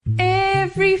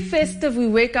Every festive we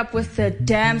wake up with the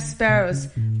damn sparrows.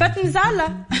 But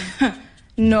Nzala,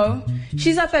 no,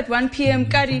 she's up at 1 p.m.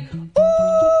 Kari,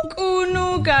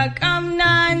 kunuga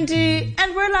kamnandi.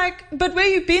 And we're like, but where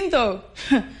you been though?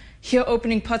 Here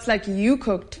opening pots like you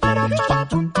cooked.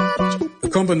 The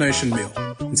combination meal,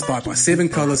 inspired by 7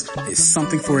 colors, is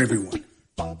something for everyone.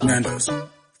 Nando's,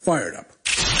 fire it up.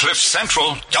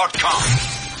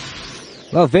 CliffCentral.com.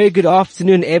 Well, very good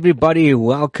afternoon, everybody.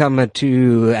 Welcome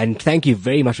to, and thank you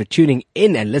very much for tuning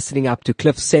in and listening up to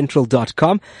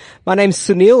CliffCentral.com. My name's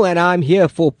Sunil, and I'm here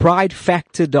for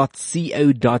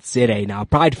PrideFactor.co.za. Now,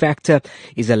 Pride Factor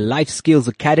is a life skills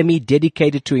academy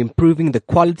dedicated to improving the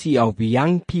quality of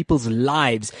young people's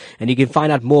lives. And you can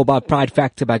find out more about Pride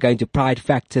Factor by going to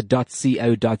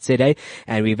PrideFactor.co.za.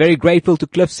 And we're very grateful to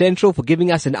Cliff Central for giving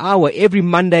us an hour every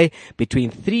Monday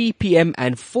between 3 p.m.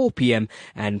 and 4 p.m.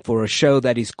 and for a show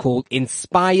that is called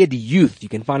Inspired Youth. You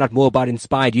can find out more about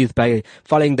Inspired Youth by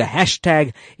following the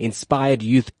hashtag Inspired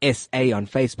Youth SA on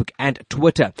Facebook and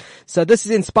Twitter. So this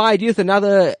is Inspired Youth,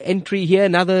 another entry here,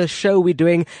 another show we're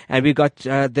doing, and we've got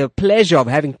the pleasure of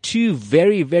having two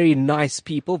very, very nice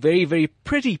people, very, very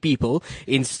pretty people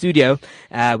in studio.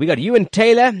 We got Ewan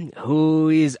Taylor, who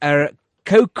is a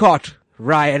go-kart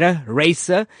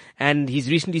racer, and he's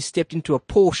recently stepped into a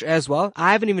Porsche as well.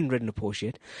 I haven't even ridden a Porsche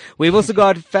yet. We've also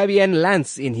got Fabienne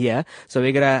Lance in here. So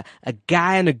we got a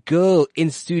guy and a girl in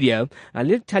studio. Let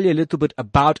me tell you a little bit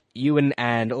about Ewan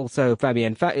and also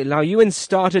Fabienne. Now, Ewan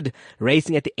started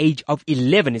racing at the age of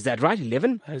 11. Is that right?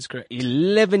 11? That is correct.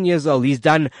 11 years old. He's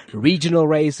done regional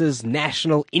races,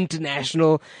 national,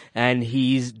 international, and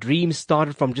his dream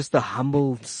started from just a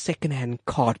humble second-hand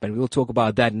cart, but we'll talk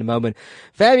about that in a moment.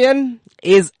 Fabienne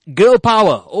is girl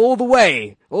power all the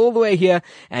way here,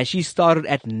 and she started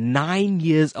at 9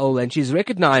 years old, and she's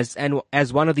recognized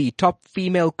as one of the top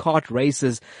female kart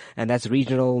racers, and that's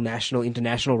regional, national,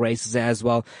 international races as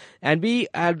well. And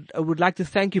I would like to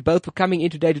thank you both for coming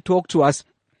in today to talk to us.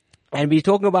 And we're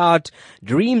talking about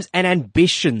dreams and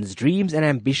ambitions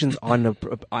on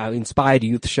our Inspired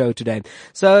Youth show today.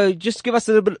 So just give us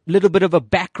a little bit of a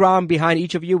background behind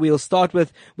each of you. We'll start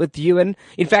with Ewan.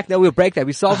 In fact, no, we'll break that.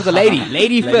 We start with the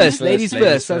ladies first.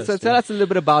 So tell us a little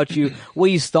bit about you, where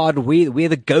you started, where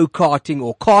the go-karting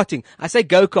or karting. I say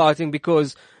go-karting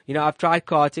because, you know, I've tried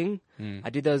karting.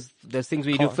 I did those things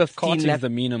where you do 15 laps. The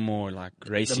meaner more like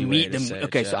racy way to say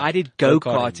okay, it, so I did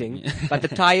go-karting, but the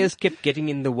tires kept getting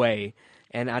in the way,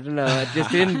 and I don't know, it just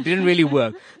didn't really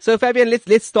work. So Fabienne,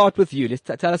 let's start with you.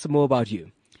 Tell us more about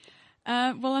you.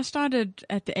 Well, I started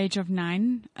at the age of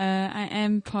 9. I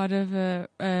am part of a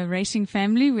racing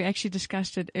family. We actually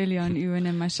discussed it early on, Ewan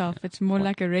and myself. It's more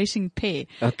like a racing pair.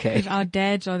 Okay. Because our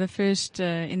dads are the first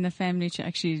in the family to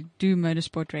actually do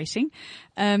motorsport racing.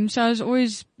 So I was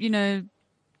always,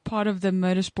 part of the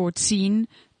motorsport scene.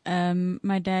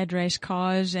 My dad raced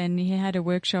cars, and he had a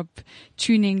workshop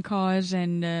tuning cars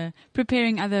and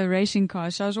preparing other racing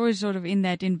cars. So I was always sort of in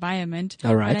that environment.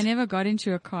 All right. But I never got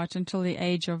into a kart until the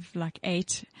age of like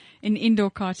 8 in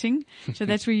indoor karting. So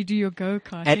that's where you do your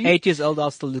go-karting. At 8 years old, I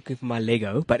was still looking for my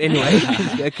Lego. But anyway,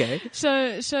 okay.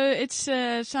 So it's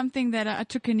something that I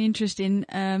took an interest in.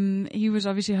 He was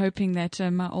obviously hoping that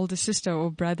my older sister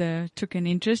or brother took an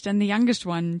interest, and the youngest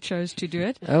one chose to do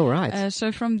it. Oh, right.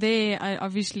 So from there, I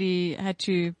obviously had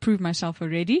to prove myself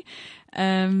already.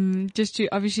 Just to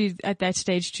obviously at that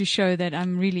stage to show that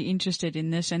I'm really interested in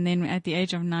this. And then at the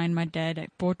age of 9, my dad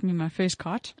bought me my first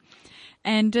kart.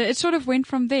 And it sort of went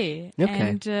from there. Okay.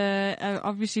 And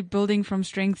obviously building from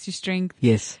strength to strength.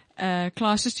 Yes.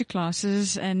 Classes to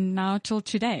classes, and now till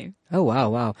today. Oh,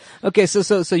 wow. Okay,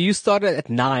 so you started at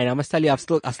 9. I must tell you, I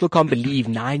still can't believe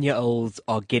 9-year-olds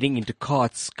are getting into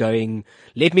karts going,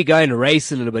 let me go and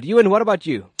race a little bit. Ewan, what about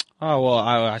you? Oh, well,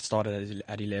 I started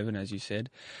at 11, as you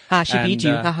said. She beat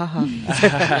you.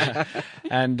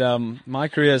 And my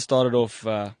career started off,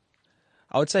 I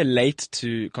would say late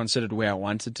to considered where I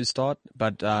wanted to start,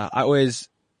 but I always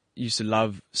used to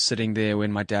love sitting there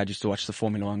when my dad used to watch the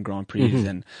Formula 1 Grand Prix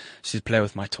and used to play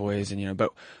with my toys and,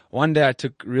 but one day I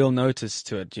took real notice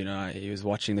to it, he was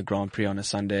watching the Grand Prix on a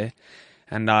Sunday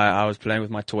and I was playing with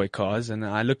my toy cars and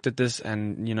I looked at this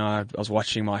and, I was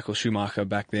watching Michael Schumacher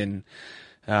back then,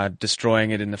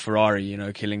 destroying it in the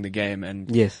Ferrari, killing the game.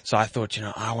 And yes. So I thought,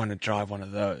 I want to drive one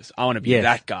of those. I want to be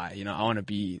that guy, I want to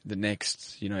be the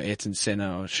next, Ayrton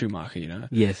Senna or Schumacher,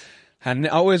 Yes. And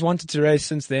I always wanted to race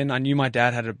since then. I knew my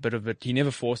dad had a bit of it. He never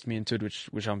forced me into it,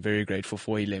 which I'm very grateful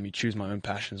for. He let me choose my own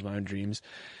passions, my own dreams.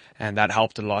 And that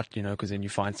helped a lot, because then you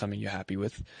find something you're happy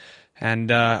with.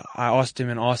 And I asked him,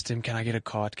 can I get a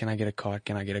kart? Can I get a kart?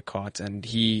 Can I get a kart? And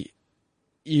he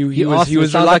he asked was him, it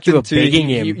sounded like you were reluctant to. begging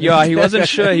him. He wasn't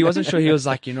sure. He wasn't sure. He was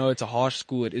like, it's a harsh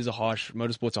school. It is a harsh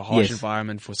motorsport's a harsh Yes.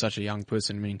 environment for such a young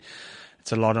person. I mean,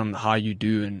 it's a lot on how you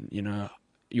do, and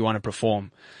you want to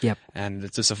perform. Yep. And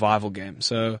it's a survival game.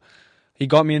 So he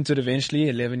got me into it eventually.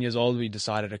 11 years old, we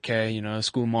decided, okay,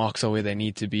 school marks are where they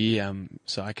need to be,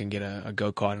 so I can get a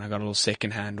go-kart, and I got a little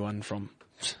second-hand one from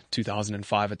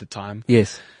 2005 at the time.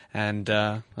 Yes. And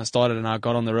I started, and I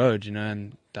got on the road,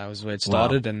 and that was where it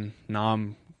started. And now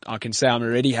I can say I'm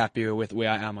already happy with where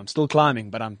I am. I'm still climbing,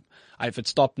 but if it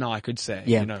stopped now, I could say,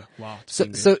 wow. It's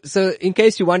been good. So in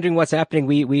case you're wondering what's happening,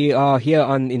 we are here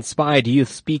on Inspired Youth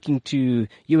speaking to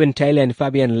Ewan Taylor and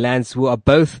Fabian Lance, who are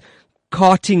both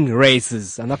karting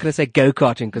racers. I'm not going to say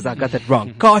go-karting because I got that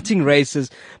wrong. Karting racers,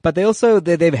 but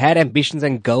they've had ambitions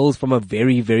and goals from a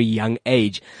very, very young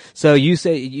age. So you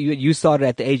say you started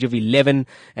at the age of 11,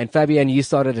 and Fabian, you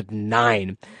started at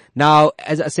 9. Now,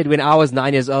 as I said, when I was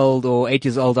 9 years old or 8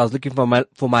 years old, I was looking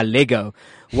for my Lego.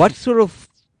 What sort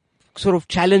of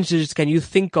challenges can you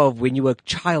think of when you were a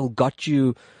child got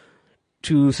you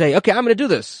to say, okay, I'm going to do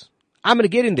this. I'm going to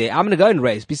get in there. I'm going to go and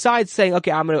race. Besides saying,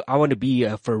 okay, I want to be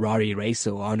a Ferrari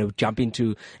racer, or I want to jump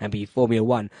into and be Formula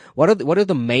One. What are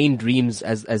the main dreams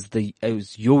as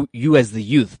you as the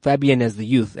youth, Fabian as the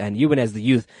youth, and Ewan as the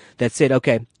youth that said,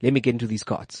 okay, let me get into these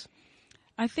karts?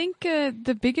 I think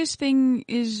the biggest thing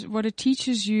is what it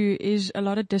teaches you is a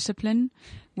lot of discipline.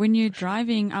 When you're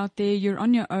driving out there, you're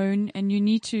on your own and you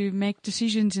need to make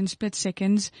decisions in split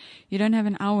seconds. You don't have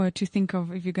an hour to think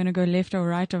of if you're going to go left or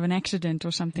right of an accident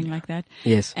or something like that.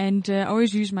 Yes. And I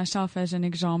always use myself as an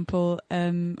example.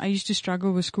 I used to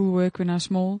struggle with schoolwork when I was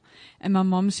small, and my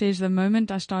mom says the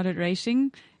moment I started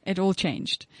racing, it all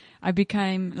changed. I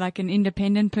became like an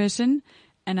independent person,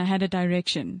 and I had a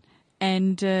direction.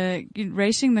 And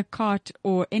racing the kart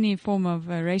or any form of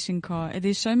racing car,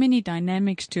 there's so many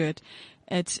dynamics to it.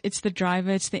 It's the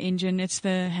driver, it's the engine, it's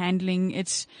the handling,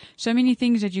 it's so many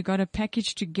things that you got to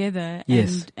package together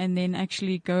and then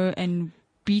actually go and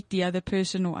beat the other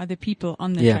person or other people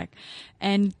on the track.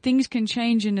 And things can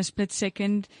change in a split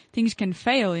second, things can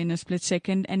fail in a split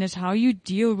second, and it's how you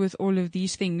deal with all of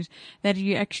these things that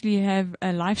you actually have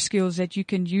life skills that you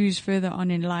can use further on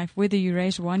in life, whether you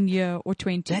race 1 year or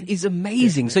 20. That is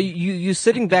amazing. So you're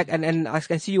sitting back, and I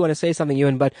see you want to say something,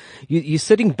 Ewan, but you're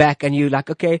sitting back and you're like,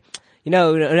 okay,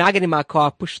 when I get in my car,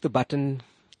 push the button,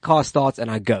 car starts, and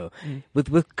I go.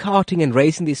 With karting and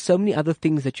racing, there's so many other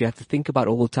things that you have to think about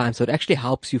all the time. So it actually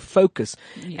helps you focus.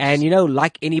 Yes. And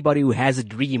like anybody who has a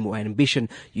dream or an ambition,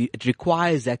 it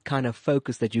requires that kind of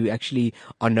focus that you actually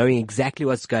are knowing exactly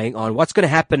what's going on. What's going to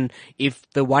happen if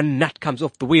the one nut comes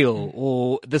off the wheel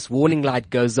or this warning light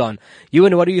goes on?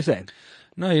 Ewan, what do you say?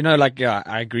 No,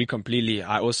 I agree completely.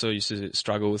 I also used to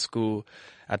struggle with school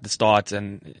at the start,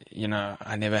 and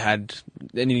I never had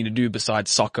anything to do besides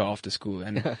soccer after school,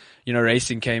 and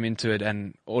racing came into it,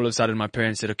 and all of a sudden my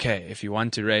parents said, okay, if you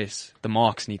want to race, the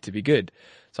marks need to be good.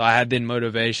 So I had then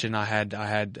motivation. I had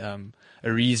a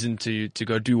reason to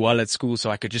go do well at school, so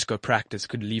I could just go practice,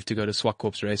 could leave to go to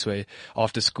Swartkorps Raceway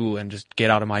after school and just get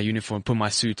out of my uniform, put my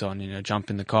suit on, jump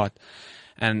in the kart.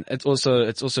 And it's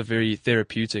also very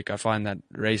therapeutic. I find that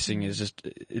racing is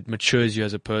it matures you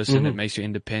as a person. It makes you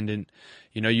independent.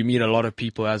 You meet a lot of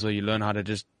people as well. You learn how to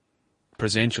just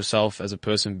present yourself as a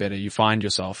person better. You find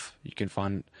yourself. You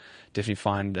can definitely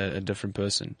find a different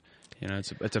person.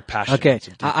 It's a passion. Okay.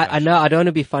 I know I don't want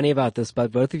to be funny about this,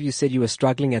 but both of you said you were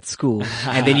struggling at school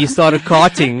and then you started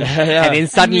karting and then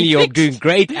suddenly you're doing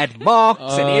great at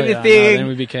marks and everything. Yeah, then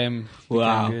we became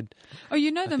good. Oh,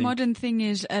 the modern thing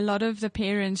is a lot of the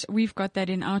parents, we've got that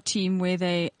in our team where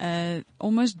they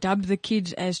almost dub the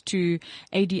kids as to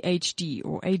ADHD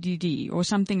or ADD or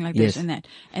something like this and that.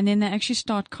 And then they actually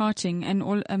start karting,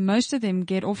 and most of them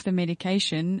get off the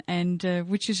medication, and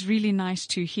which is really nice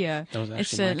to hear.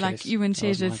 It's like Ewan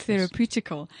says, it's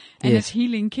therapeutical and it's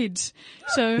healing kids.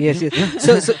 So yes.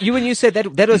 So Ewan, you said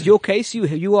that was your case.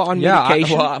 You were on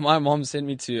medication. My mom sent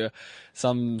me to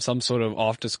some sort of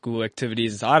after school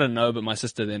activities. I don't know, but my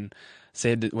sister then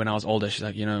said that when I was older, she's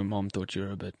like, Mom thought you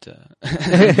were a bit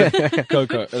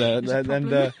cocoa. But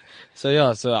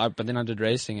then I did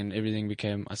racing and everything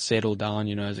I settled down,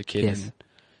 as a kid. Yes.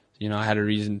 And, I had a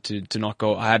reason to not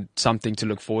go. I had something to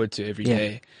look forward to every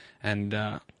day. And,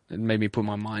 it made me put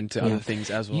my mind to other things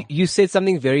as well. You said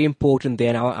something very important there,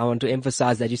 and I want to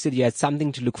emphasize that. You said you had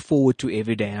something to look forward to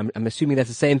every day. I'm assuming that's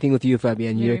the same thing with you,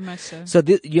 Fabian. Very much so. So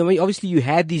obviously you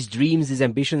had these dreams, these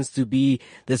ambitions to be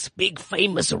this big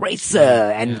famous racer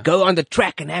and go on the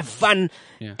track and have fun.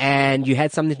 Yeah. And you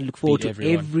had something to look forward to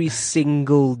every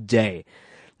single day.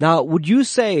 Now, would you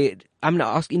say, I'm going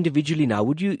to ask individually now,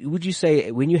 would you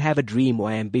say when you have a dream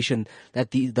or ambition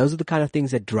that those are the kind of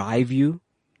things that drive you,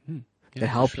 that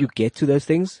help you get to those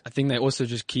things? I think they also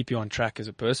just keep you on track as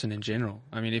a person in general.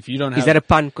 I mean, if you don't have... Is that a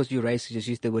pun because you race, you just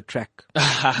use the word track?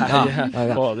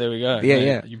 Yeah. Well, there we go.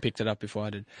 Yeah. You picked it up before I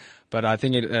did. But I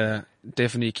think it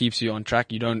definitely keeps you on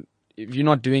track. If you're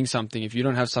not doing something, if you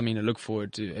don't have something to look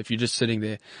forward to, if you're just sitting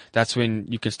there, that's when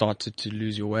you can start to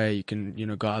lose your way. You can,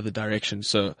 go other directions.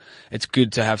 So it's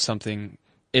good to have something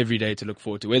every day to look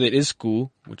forward to, whether it is school,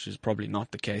 which is probably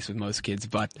not the case with most kids,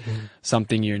 but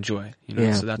something you enjoy,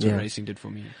 so that's what racing did for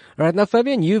me. All right. Now,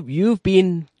 Fabian, you've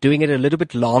been doing it a little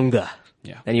bit longer.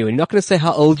 Yeah. And you're not going to say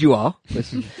how old you are,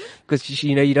 because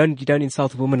you don't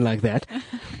insult a woman like that.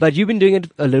 But you've been doing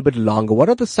it a little bit longer. What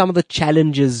are some of the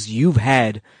challenges you've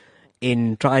had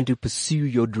in trying to pursue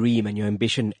your dream and your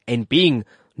ambition and being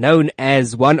known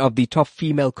as one of the top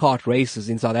female kart racers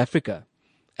in South Africa?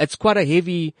 It's quite a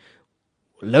heavy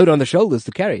load on the shoulders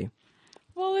to carry.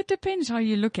 Well, it depends how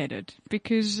you look at it.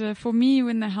 Because for me,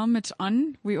 when the helmet's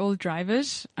on, we're all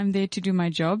drivers. I'm there to do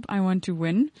my job. I want to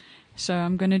win. So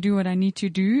I'm going to do what I need to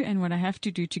do and what I have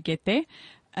to do to get there.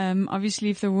 Obviously,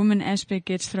 if the woman aspect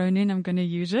gets thrown in, I'm going to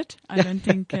use it. I don't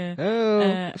think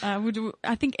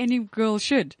I think any girl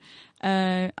should.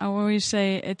 I always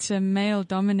say it's a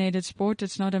male-dominated sport.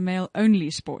 It's not a male-only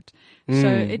sport. So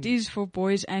it is for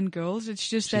boys and girls. It's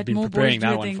just that more boys do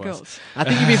it than girls. I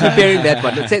think you've been preparing that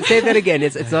one. Say that again.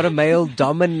 It's not a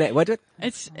male-dominated. What?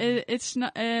 It's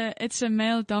not. It's a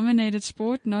male-dominated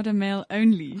sport, not a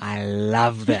male-only. I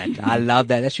love that.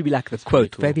 That should be like the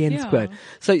quote, Fabian's quote.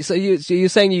 So you're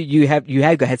saying you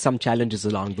had some challenges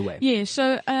along the way. Yeah.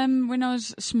 So when I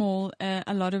was small,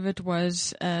 a lot of it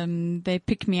was they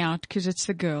pick me out because it's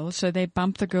the girl, so they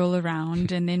bump the girl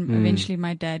around, and then eventually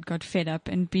my dad got fed up,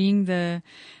 and being the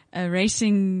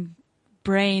racing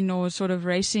brain or sort of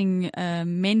racing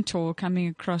mentor coming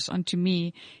across onto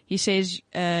me, he says,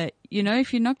 if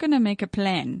you're not going to make a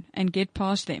plan and get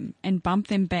past them and bump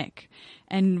them back,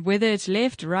 and whether it's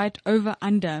left, right, over,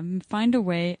 under, find a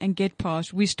way and get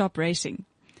past, we stop racing.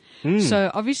 So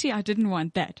obviously I didn't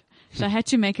want that. So I had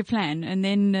to make a plan, and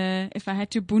then if I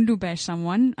had to bundu bash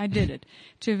someone, I did it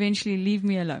to eventually leave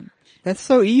me alone. That's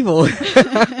so evil.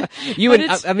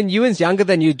 Ewan's younger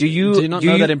than you. Do you not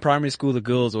know that in primary school the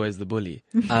girl's always the bully?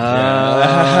 Oh,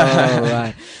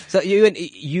 right. So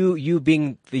you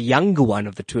being the younger one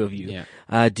of the two of you,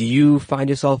 do you find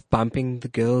yourself bumping the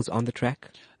girls on the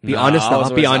track? Be honest.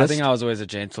 I think I was always a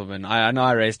gentleman. I know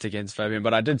I raced against Fabian,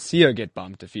 but I did see her get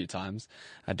bumped a few times.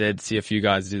 I did see a few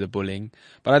guys do the bullying.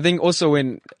 But I think also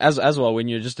when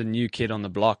you're just a new kid on the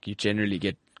block, you generally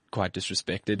get quite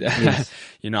disrespected. Yes.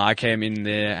 I came in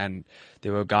there and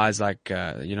there were guys like,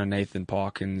 Nathan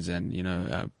Parkins and,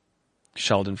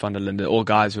 Sheldon van der Linde, all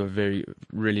guys who are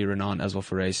really renowned as well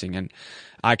for racing. And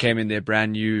I came in there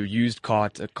brand new, used a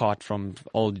kart from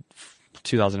old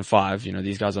 2005,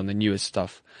 these guys on the newest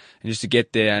stuff. And used to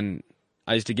get there and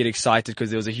I used to get excited because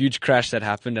there was a huge crash that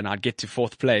happened and I'd get to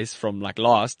fourth place from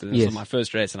last. And it was my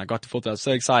first race and I got to fourth. I was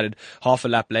so excited. Half a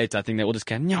lap later, I think they all just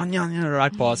came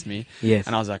right past me. Yes.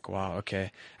 And I was like, wow,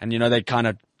 okay. And they kind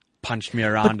of punched me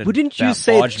around. But wouldn't you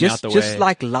say it's just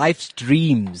like life's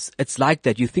dreams? It's like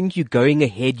that. You think you're going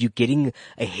ahead, you're getting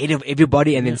ahead of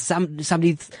everybody, and then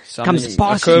somebody comes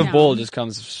past you. A curveball just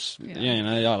comes,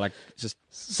 just.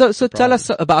 So tell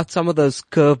us about some of those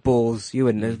curveballs,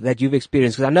 that you've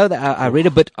experienced. Because I know that I read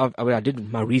a bit of, I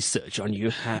did my research on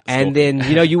you, and then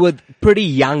you were pretty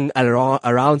young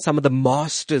around some of the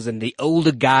masters and the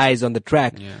older guys on the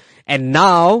track, and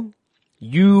now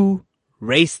you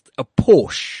raced a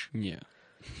Porsche. Yeah.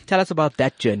 Tell us about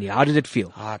that journey. How did it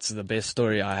feel? It's the best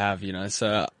story I have,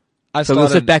 So we'll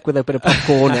sit back with a bit of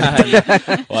popcorn.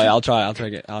 Well, I'll try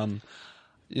it.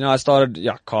 I started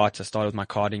karts. I started with my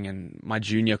karting and my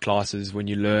junior classes when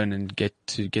you learn and get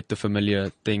the familiar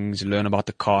things, learn about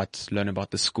the karts, learn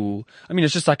about the school. I mean,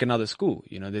 it's just like another school.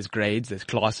 There's grades, there's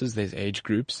classes, there's age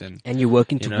groups, and you're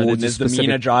working towards there's the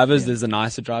meaner drivers, there's the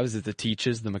nicer drivers, there's the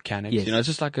teachers, the mechanics. Yes. It's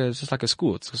just like a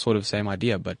school. It's sort of the same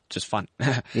idea, but just fun.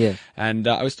 Yeah. And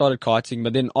I started karting,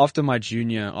 but then after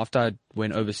I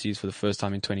went overseas for the first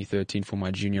time in 2013 for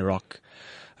my junior rock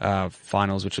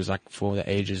finals, which was for the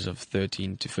ages of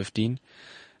 13 to 15.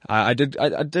 I did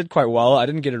quite well. I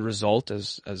didn't get a result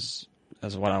as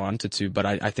what I wanted to, but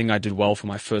I think I did well for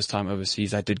my first time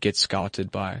overseas. I did get scouted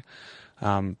by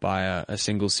a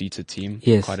single seater team.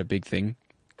 Yes. Quite a big thing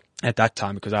at that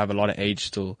time because I have a lot of age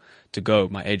still to go.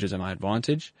 My age was at my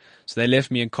advantage. So they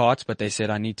left me in karts, but they said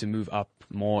I need to move up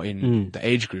more in the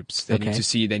age groups. They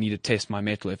need to test my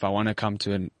mettle if I want to come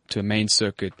to a main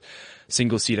circuit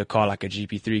single seater car like a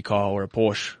GP3 car or a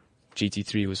Porsche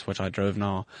GT3 was what I drove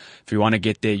now. If you want to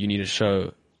get there, you need to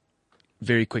show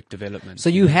very quick development. So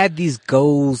you had these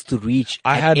goals to reach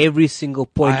at every single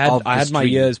point of the I had my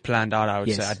stream. years planned out, I would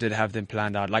Yes. say. I did have them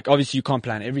planned out. Like, obviously you can't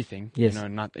plan everything. Yes. You know,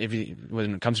 not every,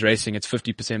 when it comes to racing, it's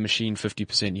 50% machine,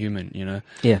 50% human, you know.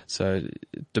 Yeah. So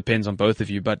it depends on both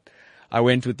of you. But I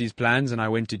went with these plans and I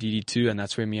went to DD2, and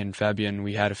that's where me and Fabian,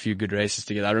 we had a few good races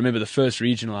together. I remember the first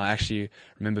regional, I actually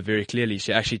remember very clearly.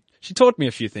 She taught me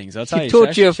a few things. I'll tell you.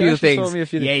 Taught you a few She things. taught me a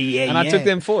few Yeah, things. yeah, And I took yeah.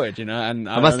 them forward, you know. And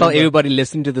I must tell remember- everybody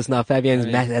listening to this now,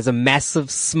 Fabian has a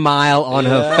massive smile on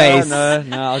her Yeah, face. No,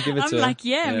 I'll give it I'm to her. like, I'm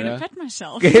Yeah. gonna pat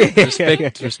myself.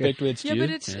 Respect where it's Yeah, due. but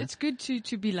it's good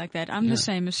to be like that. I'm the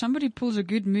same. If somebody pulls a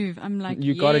good move, I'm like,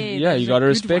 You gotta, that's you gotta a good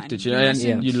respect one. it, you know, and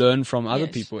mustn't- you learn from other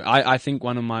Yes. people. I think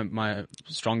one of my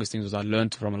strongest things was I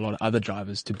learned from a lot of other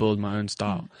drivers to build my own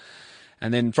style.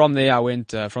 And then from there I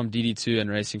went, from DD2 and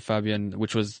racing Fabian,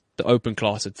 which was the open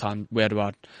class at the time. We had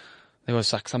there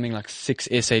was like something like 6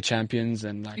 SA champions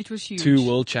and like It was huge. 2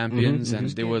 world champions, and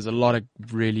there Yeah. was a lot of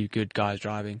really good guys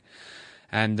driving.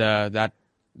 And, that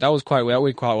went quite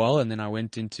well. And then I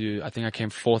went into, I think I came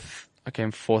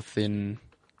fourth in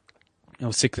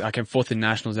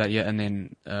nationals that year, and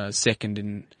then, second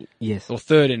in, Yes. or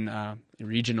third in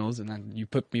regionals, and then you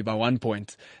put me by 1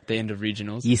 point at the end of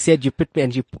regionals. You said you put me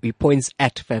and you points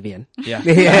at Fabian.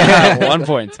 Yeah. 1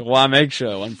 point. Well, make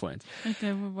sure 1 point.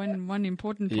 Okay, well, one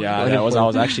important point. Yeah, I was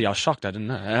shocked. I didn't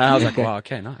know. And I was like, wow,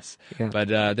 okay, nice. Yeah. But,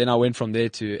 then I went from there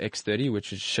to X30,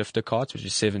 which is shifter carts, which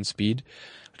is 7 speed,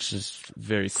 which is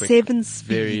very quick. 7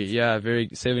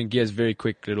 speed. 7 gears, very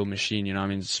quick little machine, you know, I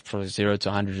mean, it's from 0 to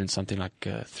 100 in something like,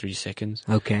 3 seconds.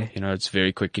 Okay. You know, it's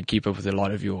very quick. You keep up with a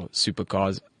lot of your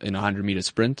supercars in a 100-meter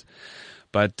sprint.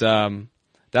 But,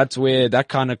 that's where that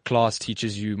kind of class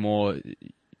teaches you more,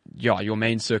 your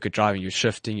main circuit driving, your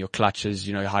shifting, your clutches,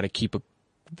 you know, how to keep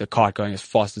the kart going as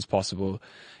fast as possible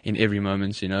in every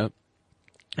moment, you know,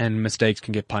 and mistakes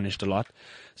can get punished a lot.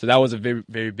 So that was a very,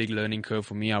 very big learning curve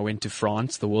for me. I went to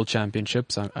France, the World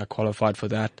Championships. I qualified for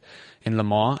that in Le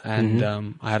Mans, and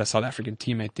I had a South African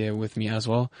teammate there with me as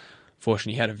well.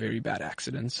 Fortunately, he had a very bad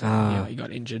accident, so he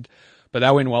got injured. But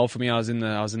that went well for me. I was in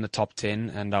the top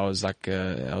 10, and I was like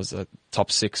I was a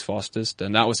top 6 fastest,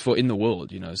 and that was in the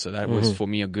world, you know. So that was for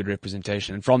me a good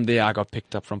representation. And from there, I got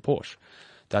picked up from Porsche.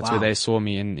 That's where they saw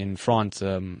me in France.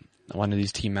 One of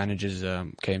these team managers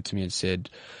came to me and said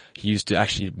he used to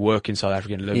actually work in South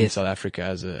Africa and live in South Africa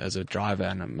as a driver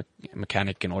and a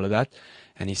mechanic and all of that.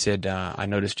 And he said, I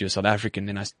noticed you're South African,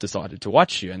 then I decided to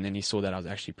watch you. And then he saw that I was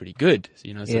actually pretty good,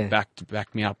 you know, so back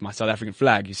me up. My South African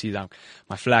flag, you see that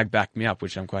my flag backed me up,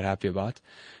 which I'm quite happy about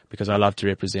because I love to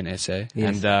represent SA.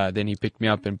 Yes. And then he picked me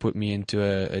up and put me into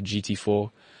a GT4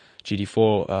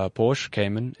 Porsche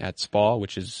Cayman at Spa,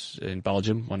 which is in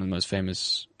Belgium, one of the most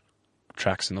famous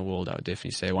tracks in the world. I would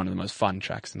definitely say one of the most fun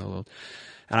tracks in the world.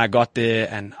 And I got there,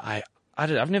 and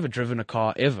I've never driven a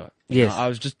car ever. You know, I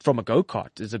was just from a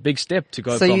go-kart. It's a big step to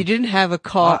go So from. you didn't have a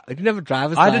car, you didn't have a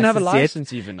driver's license. I didn't have a yet,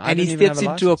 license even. and he steps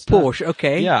into a Porsche.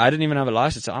 Okay. Yeah, I didn't even have a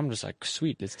license. So I'm just like,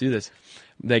 sweet, let's do this.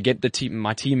 They get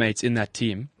my teammates in that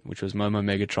team, which was Momo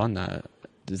Megatron,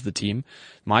 is the team.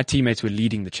 My teammates were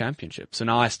leading the championship. So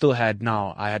now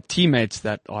I had teammates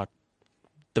that are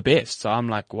the best. So I'm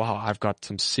like, wow, I've got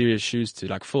some serious shoes to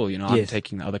like fill, you know, I'm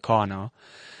taking the other car now.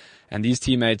 And these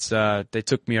teammates, they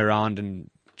took me around and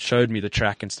showed me the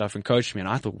track and stuff and coached me. And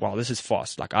I thought, wow, this is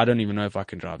fast. Like, I don't even know if I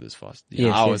can drive this fast. You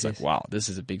know, I was like, wow, this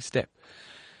is a big step.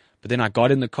 But then I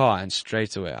got in the car and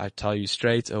straight away,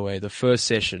 the first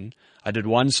session, I did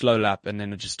one slow lap and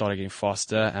then it just started getting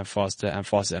faster and faster and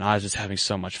faster. And I was just having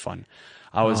so much fun.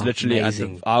 I was literally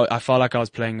I felt like I was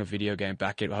playing a video game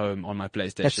back at home on my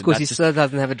PlayStation. That's because he still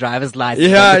doesn't have a driver's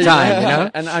license at the time, you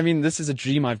know? And I mean, this is a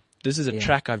dream this is a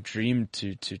track I've dreamed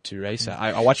to race at.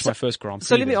 I watched my first Grand Prix.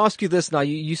 So let me ask you this now.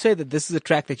 You say that this is a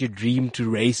track that you dreamed to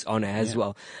race on as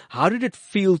well. How did it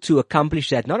feel to accomplish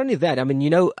that? Not only that, I mean, you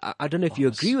know, I don't know if you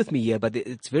agree with me here, but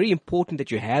it's very important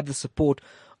that you have the support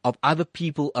of other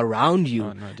people around you.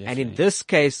 Oh, no, and in this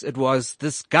case, it was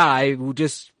this guy who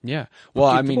just... Yeah. Well,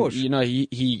 I mean, Porsche. you know,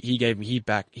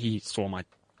 he saw my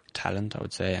talent, I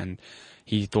would say, and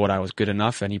he thought I was good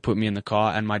enough and he put me in the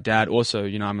car. And my dad also,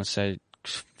 you know, I must say,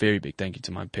 very big thank you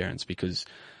to my parents because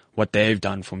what they've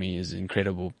done for me is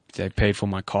incredible. They paid for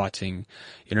my karting.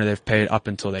 You know, they've paid up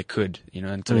until they could, you know,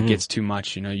 until it gets too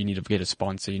much, you know, you need to get a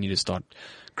sponsor. You need to start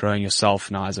growing yourself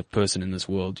now as a person in this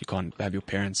world. You can't have your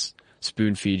parents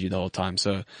spoon feed you the whole time.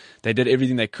 So they did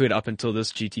everything they could up until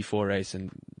this GT4 race.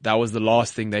 And that was the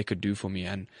last thing they could do for me.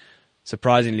 And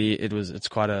surprisingly, it's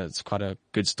quite a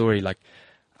good story. Like,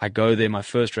 I go there, my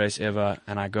first race ever,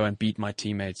 and I go and beat my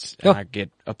teammates, and Oh. I get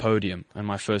a podium in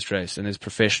my first race, and there's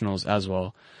professionals as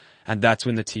well. And that's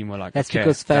when the team were like, That's okay,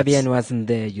 because Fabienne wasn't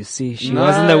there, you see. She No.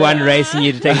 wasn't the one racing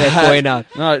you to take that point out.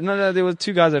 No, there were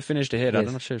 2 guys that finished ahead. Yes.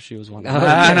 I'm not sure if she was one. Oh,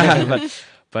 okay.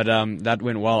 But that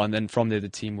went well, and then from there the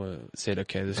team said,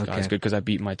 okay, this Okay. guy's good because I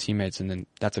beat my teammates, and then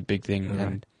that's a big thing. Right.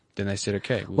 And then they said,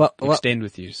 okay, we'll Well, extend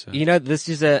with you. So You know, this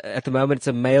is at the moment, it's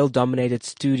a male-dominated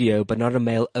studio, but not a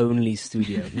male-only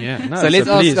studio. yeah, no, So let's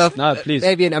please, ask please.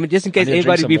 Fabienne, I mean, just in case I need to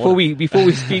drink anybody, some before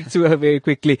we speak to her very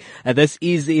quickly, this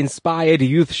is the Inspired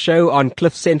Youth Show on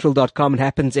cliffcentral.com. It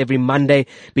happens every Monday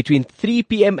between 3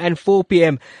 p.m. and 4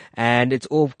 p.m. And it's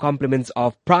all compliments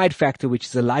of Pride Factor, which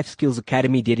is a life skills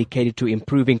academy dedicated to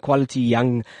improving quality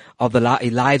of the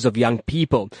lives of young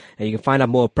people. And you can find out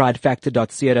more at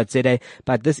pridefactor.co.za.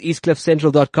 But this is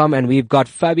cliffcentral.com, and we've got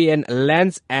Fabienne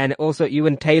Lance and also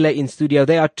Ewan Taylor in studio.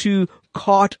 They are 2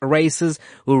 kart racers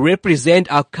who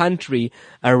represent our country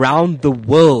around the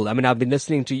world. I mean, I've been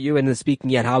listening to Ewan speaking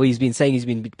here, how he's been saying he's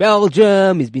been to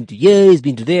Belgium, he's been to here, he's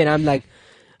been to there, and I'm like,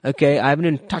 okay, I haven't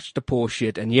even touched the poor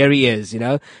shit, and here he is,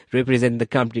 representing the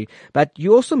country. But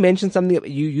you also mentioned something,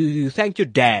 you thank your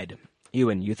dad.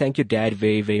 Ewan, you thank your dad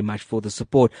very, very much for the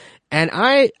support. And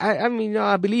I mean,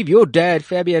 I believe your dad,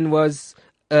 Fabienne, was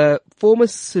a former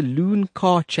saloon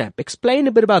car champ. Explain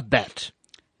a bit about that.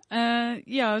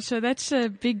 Yeah, so that's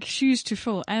big shoes to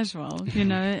fill as well.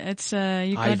 It's you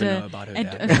I got even know about her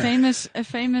dad. a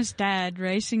famous dad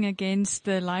racing against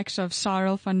the likes of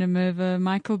Cyril van der Merwe,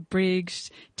 Michael Briggs,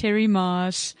 Terry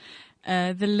Maas.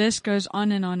 The list goes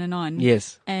on and on and on.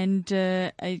 Yes. And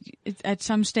at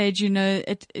some stage,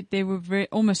 they were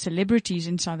almost celebrities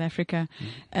in South Africa,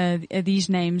 these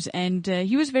names. And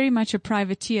he was very much a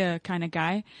privateer kind of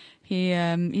guy.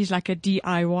 He's like a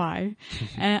DIY.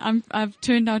 I've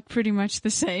turned out pretty much the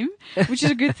same, which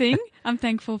is a good thing. I'm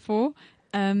thankful for.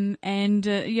 So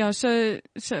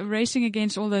racing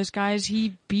against all those guys,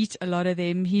 he beat a lot of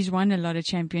them. He's won a lot of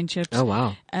championships. Oh,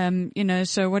 wow.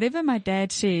 So whatever my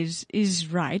dad says is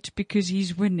right because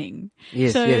he's winning.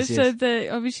 Yes, So yes.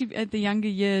 obviously at the younger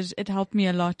years, it helped me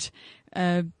a lot,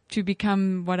 to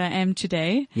become what I am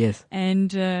today. Yes.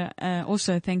 And,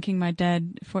 also thanking my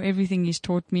dad for everything he's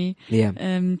taught me. Yeah.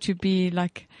 To be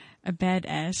like a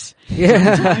badass.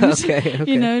 Yeah. Sometimes,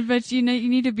 Okay. but you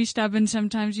need to be stubborn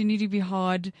sometimes. You need to be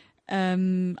hard. I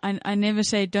never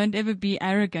say don't ever be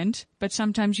arrogant, but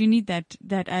sometimes you need that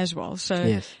as well. So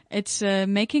Yes. it's,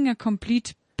 making a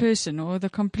complete person or the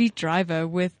complete driver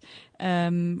with,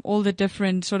 all the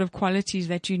different sort of qualities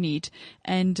that you need,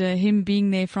 and him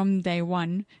being there from day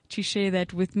one to share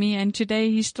that with me. And today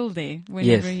he's still there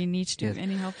whenever Yes. he needs to, Yes. and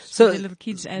he helps So the little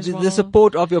kids as the, well. the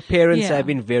support of your parents Yeah. have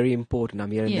been very important. I'm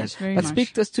hearing Yes, that. very But much.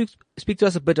 speak to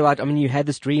us a bit about, I mean, you had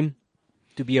this dream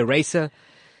to be a racer.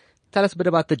 Tell us a bit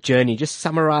about the journey. Just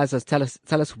summarize us. Tell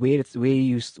us where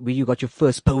you got your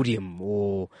first podium,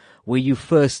 or where you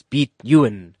first beat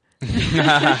Ewan.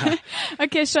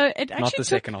 Okay, so it actually Not the took,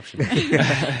 second option.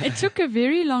 it took a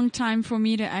very long time for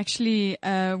me to actually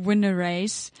win a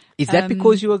race. Is that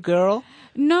because you're a girl?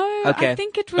 No, Okay. I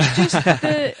think it was just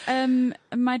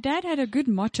my dad had a good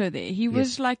motto there. He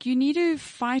was like, you need to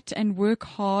fight and work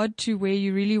hard to where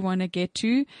you really want to get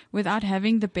to without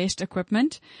having the best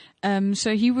equipment.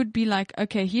 So he would be like,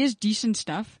 okay, here's decent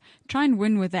stuff. Try and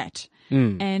win with that.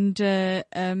 And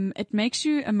it makes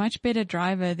you a much better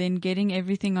driver than getting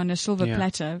everything on a silver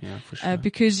platter. Yeah, for sure.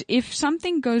 Because if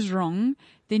something goes wrong,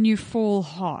 then you fall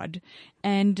hard.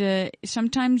 And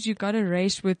sometimes you got to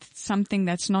race with something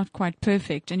that's not quite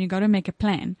perfect, and you got to make a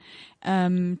plan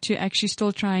to actually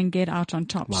still try and get out on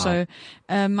top. Wow.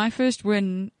 So my first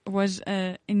win was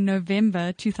in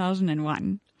November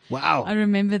 2001. Wow. I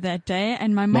remember that day,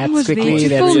 and my Maths mom was there quickly, to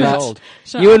that's film nuts. it.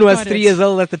 So Ewan I was got 3 it. years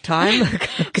old at the time.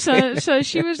 So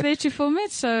she was there to film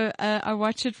it. So I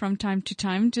watch it from time to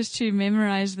time just to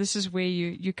memorize this is where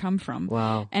you come from.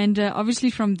 Wow. And obviously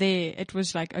from there it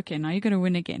was like, okay, now you're going to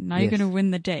win again. Now you're Yes. going to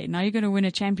win the day. Now you're going to win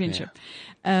a championship.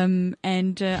 And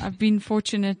I've been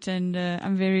fortunate, and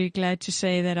I'm very glad to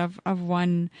say that I've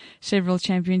won several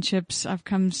championships. I've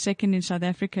come second in South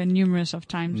Africa numerous of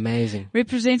times. Amazing.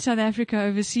 Represent South Africa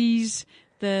overseas.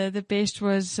 The best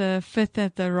was fifth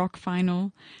at the Rock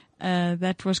final.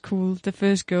 That was cool. The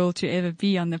first girl to ever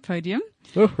be on the podium.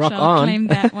 Oh, rock So I'll on. claim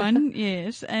that one,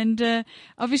 yes. And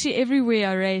obviously everywhere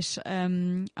I race,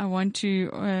 I want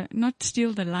to not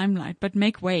steal the limelight, but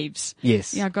make waves.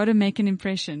 Yes. Yeah, I got to make an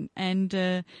impression.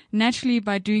 And naturally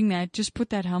by doing that, just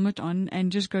put that helmet on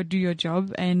and just go do your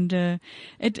job. And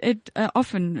it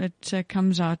often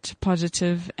comes out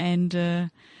positive. And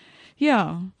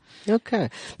yeah. Okay.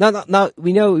 Now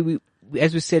we know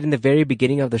as we said in the very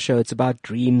beginning of the show, it's about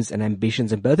dreams and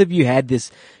ambitions. And both of you had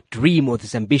this dream or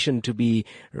this ambition to be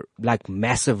like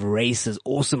massive races,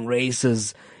 awesome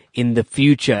races in the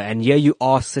future. And here you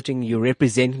are sitting, you're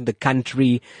representing the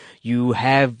country. You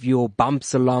have your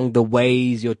bumps along the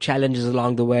ways, your challenges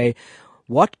along the way.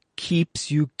 What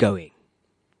keeps you going?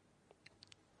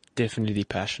 Definitely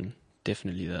passion.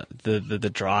 Definitely the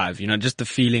drive, just the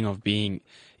feeling of being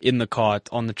in the car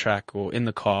on the track or in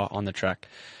the car on the track.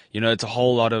 There's a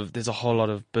whole lot of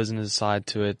business side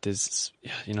to it. There's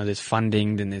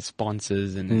funding, then there's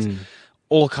sponsors, and there's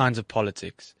all kinds of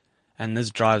politics. And this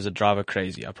drives a driver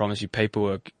crazy. I promise you,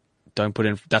 paperwork, don't put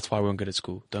in, that's why we won't go to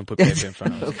school. Don't put paper in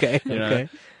front of us. Okay.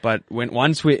 But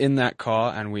once we're in that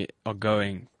car and we are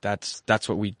going, that's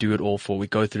what we do it all for. We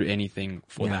go through anything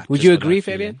for that. Would you agree,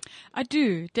 Fabian? I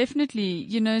do, definitely.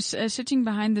 Sitting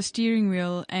behind the steering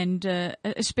wheel and,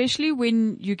 especially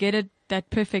when you get that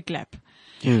perfect lap.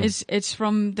 It's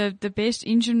from the best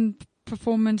engine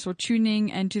performance or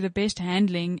tuning and to the best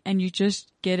handling, and you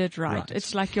just get it right.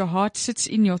 It's like your heart sits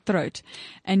in your throat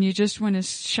and you just want to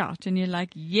shout and you're like,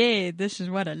 yeah, this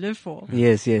is what I live for.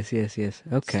 Yes.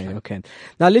 Okay.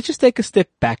 Now let's just take a step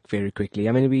back very quickly.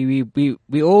 I mean,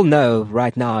 we all know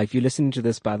right now, if you're listening to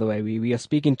this, by the way, we are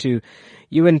speaking to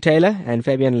Ewan Taylor and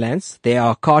Fabian Lance. They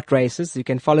are kart racers. You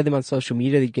can follow them on social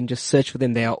media. You can just search for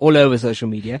them. They are all over social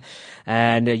media.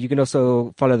 And you can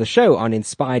also follow the show on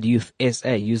Inspired Youth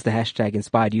SA. Use the hashtag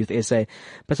Inspired Youth SA.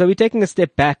 But so we're taking a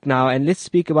step back now, and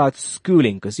let's speak about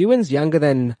schooling, because Ewan's younger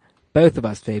than both of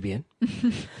us, Fabian.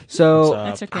 So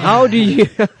That's okay. how do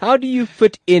you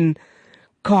fit in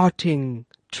karting,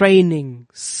 training,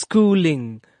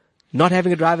 schooling, not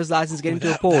having a driver's license, getting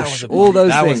to a Porsche, all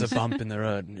those things? That was a bump in the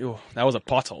road. That was a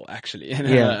pothole, actually.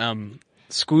 Yeah.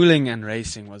 Schooling and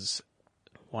racing was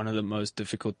one of the most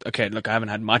difficult. Okay, look, I haven't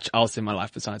had much else in my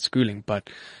life besides schooling, but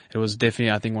it was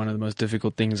definitely, I think, one of the most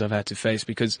difficult things I've had to face,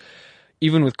 because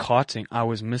even with karting, I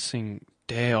was missing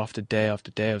day after day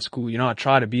after day of school. I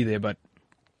try to be there, but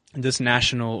this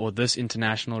national or this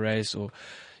international race or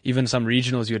even some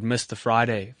regionals, you would miss the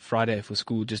Friday for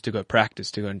school just to go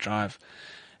practice, to go and drive.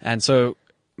 And so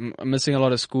missing a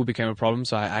lot of school became a problem.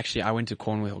 So I went to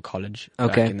Cornwall Hill College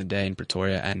back in the day in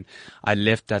Pretoria, and I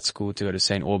left that school to go to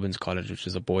St. Albans College, which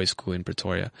is a boys' school in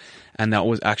Pretoria. And that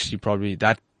was actually probably,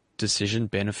 that decision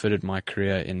benefited my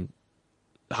career in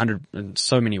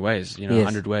so many ways,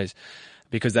 100 ways.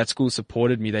 Because that school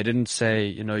supported me. They didn't say,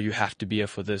 you have to be here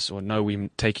for this, or no, we're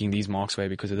taking these marks away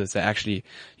because of this. They actually,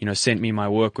 sent me my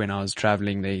work when I was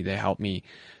traveling. They helped me.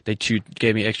 They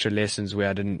gave me extra lessons where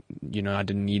I didn't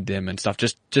need them and stuff.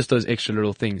 Just those extra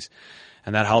little things.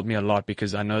 And that helped me a lot,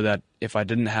 because I know that if I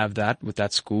didn't have that with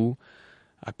that school,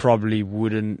 I probably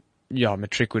wouldn't,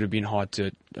 matric would have been hard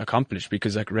to accomplish,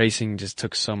 because like racing just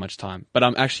took so much time. But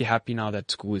I'm actually happy now that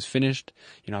school is finished.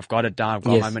 I've got it down. I've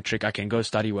got my matric. I can go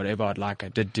study whatever I'd like. I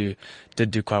did do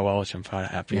quite well, which I'm quite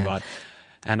happy about.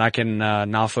 And I can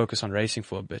now focus on racing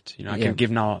for a bit. I can give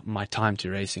now my time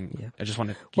to racing. Yeah. I just want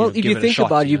to if you think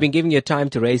about it, you've been giving your time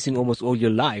to racing almost all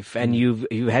your life, and you've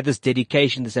had this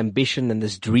dedication, this ambition, and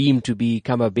this dream to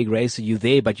become a big racer. You're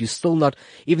there, but you're still not.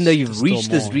 Even though you've reached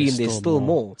this dream, there's still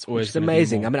more. It's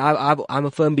amazing. I mean, I'm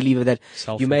a firm believer that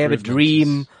you may have a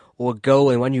dream or a goal,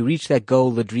 and when you reach that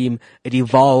goal, the dream, it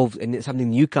evolves and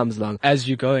something new comes along. As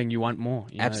you're going, you want more.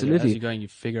 Absolutely. As you're going, you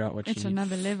figure out what you need. It's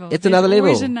another level. It's another level.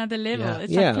 Always another level. Yeah.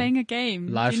 It's like playing a game.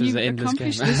 Life then is an endless game.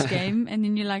 You accomplish this game, and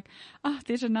then you're like,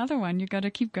 there's another one. You got to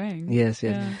keep going. Yes.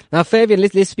 Now, Fabian,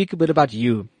 let's speak a bit about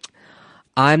you.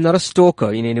 I'm not a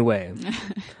stalker in any way,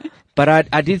 but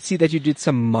I did see that you did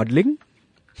some modeling,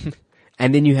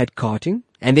 and then you had karting,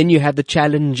 and then you had the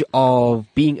challenge of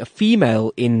being a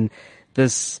female in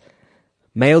this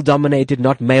male-dominated,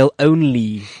 not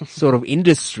male-only sort of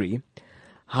industry.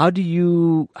 How do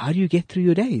you get through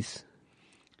your days?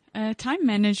 Time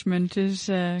management is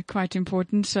quite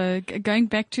important. So going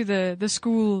back to the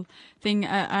school thing,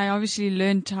 I obviously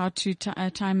learned how to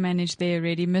time manage there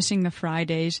already, missing the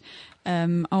Fridays.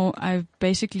 I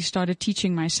basically started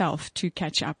teaching myself to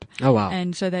catch up. Oh, wow.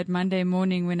 And so that Monday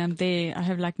morning when I'm there, I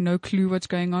have like no clue what's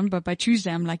going on. But by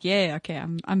Tuesday, I'm like,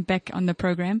 I'm back on the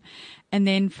program. And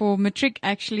then for matric,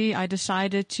 actually, I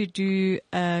decided to do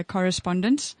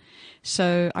correspondence.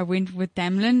 So I went with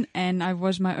Damlin, and I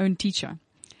was my own teacher.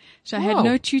 So I had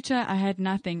no tutor. I had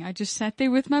nothing. I just sat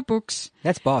there with my books.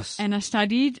 That's boss. And I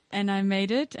studied, and I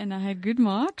made it, and I had good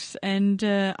marks. And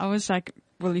I was like,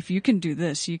 well, if you can do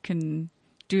this, you can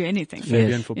do anything.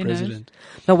 Fabian for You know? president.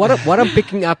 Now, what I'm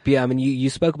picking up here, I mean, you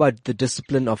spoke about the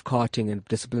discipline of karting and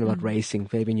discipline about racing.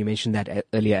 Fabian, you mentioned that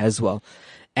earlier as well.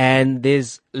 And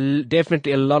there's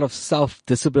definitely a lot of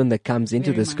self-discipline that comes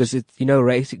into Very this, because much. it's,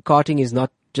 racing, karting is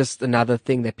not just another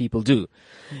thing that people do.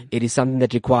 It is something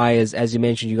that requires, as you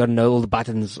mentioned, you got to know all the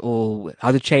buttons, or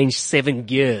how to change 7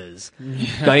 gears,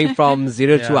 going from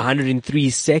 0 to 100 in 3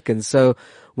 seconds. So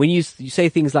when you say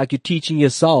things like you're teaching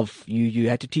yourself, you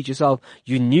had to teach yourself,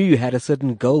 you knew you had a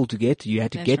certain goal to get to, you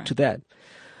had to That's get right. to that.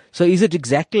 So is it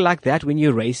exactly like that when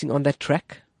you're racing on that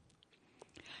track?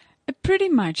 Pretty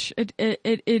much,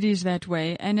 it is that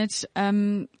way, and it's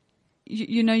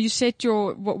you set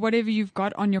your whatever you've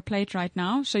got on your plate right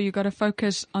now. So you got to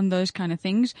focus on those kind of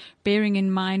things, bearing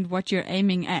in mind what you're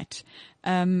aiming at,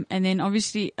 and then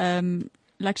obviously,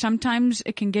 like sometimes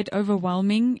it can get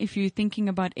overwhelming if you're thinking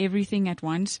about everything at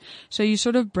once. So you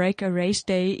sort of break a race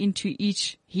day into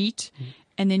each heat,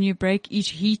 and then you break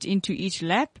each heat into each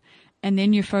lap. And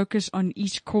then you focus on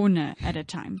each corner at a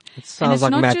time. It sounds like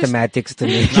not just- mathematics to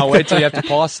me. Now wait till you have to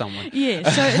pass someone. Yeah,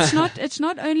 so it's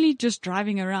not only just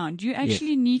driving around. You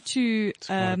actually need to, It's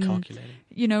quite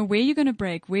calculating. where you're going to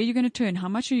brake, where you're going to turn, how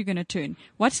much are you going to turn,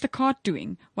 what's the cart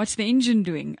doing, what's the engine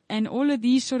doing, and all of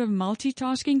these sort of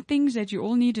multitasking things that you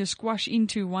all need to squash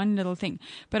into one little thing.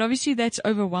 But obviously that's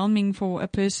overwhelming for a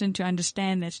person to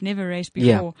understand that's never raced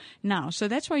before now. So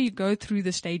that's why you go through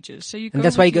the stages. So you And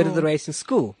that's why you with go to the racing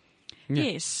school.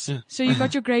 Yes. So you've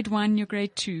got your grade 1, your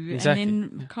grade 2, Exactly.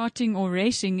 and then karting or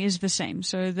racing is the same.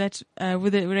 So that's,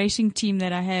 with the racing team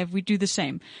that I have, we do the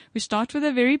same. We start with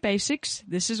the very basics.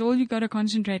 This is all you got to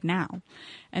concentrate now.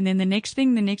 And then the next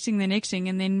thing.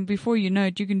 And then before you know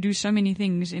it, you can do so many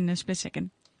things in a split second.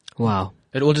 Wow.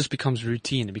 It all just becomes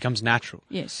routine. It becomes natural.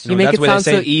 Yes. You know, make that's it where they sound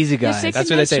so say- easy, Yes, guys. second That's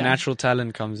where they say nature. natural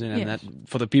talent comes in, and Yeah. that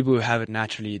for the people who have it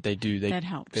naturally, they do. That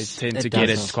helps. They tend It to does get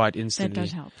it help. quite That instantly.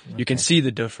 does help. You can see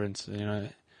the difference,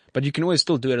 But you can always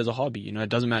still do it as a hobby. It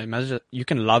doesn't matter. Imagine you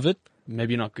can love it.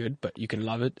 Maybe you're not good, but you can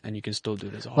love it, and you can still do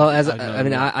it as a hobby. Well, as I've known I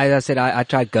mean, that. as I said, I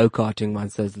tried go-karting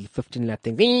once, those 15 lap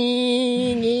things.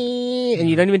 And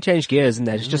you don't even change gears in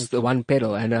that. It's just the one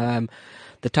pedal. And,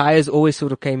 the tires always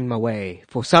sort of came in my way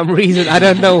for some reason. I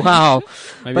don't know how.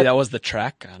 Maybe that was the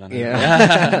track. I don't know.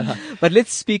 Yeah. But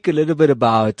let's speak a little bit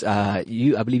about,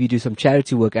 you. I believe you do some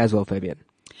charity work as well, Fabian.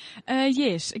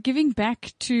 Yes, giving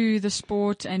back to the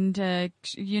sport and,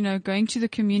 going to the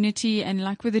community, and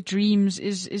like with the dreams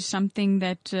is something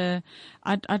that,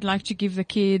 I'd like to give the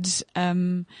kids.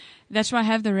 That's why I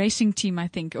have the racing team, I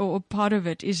think, or part of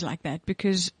it is like that,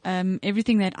 because,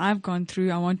 everything that I've gone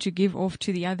through, I want to give off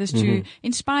to the others to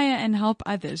inspire and help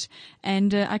others.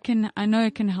 And, I know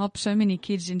it can help so many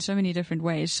kids in so many different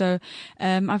ways. So,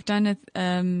 I've done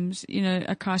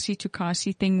a car seat to car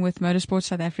seat thing with Motorsport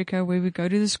South Africa, where we go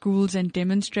to the schools and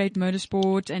demonstrate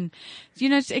motorsport and,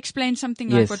 to explain something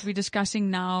like Yes. what we're discussing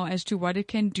now as to what it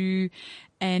can do,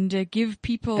 and give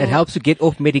people. It helps to get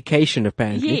off medication,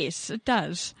 apparently. Yes, it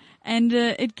does. And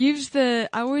it gives I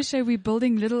always say we're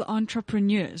building little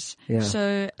entrepreneurs. Yeah.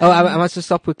 So, I must just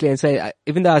stop quickly and say,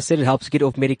 even though I said it helps get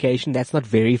off medication, that's not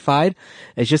verified.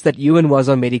 It's just that Ewan was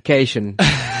on medication.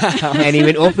 And he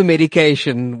went off the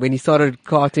medication when he started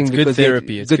karting. good because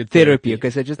therapy. It's good good therapy. therapy. Okay,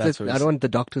 so just That's that, what I it's- don't want the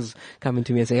doctors coming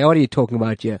to me and saying, "Oh, what are you talking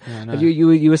about here?" Yeah, I know. But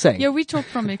you were saying. yeah, we talk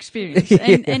from experience.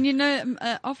 And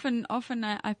often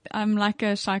I'm like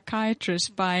a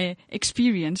psychiatrist by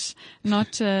experience,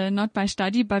 not by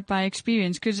study, but by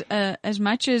experience. Because as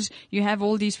much as you have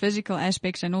all these physical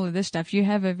aspects and all of this stuff, you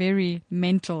have a very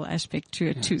mental aspect to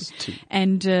it too.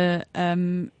 And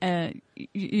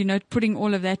putting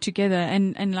all of that together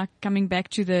and like coming back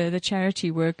to the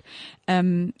charity work,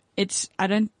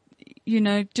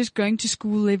 just going to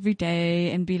school every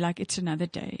day and be like, it's another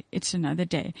day.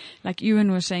 Like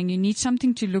Ewan was saying, you need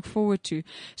something to look forward to.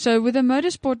 So with a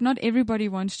motorsport, not everybody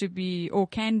wants to be or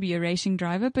can be a racing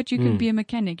driver, but you can be a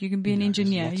mechanic, you can be an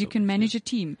engineer, you can manage a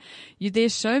team.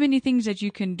 There's so many things that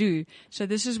you can do. So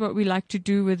this is what we like to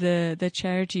do with the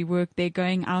charity work. They're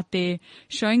going out there,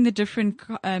 showing the different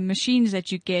machines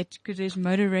that you get, because there's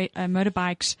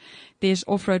motorbikes, there's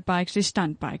off-road bikes, there's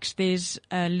stunt bikes, there's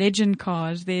legend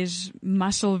cars, there's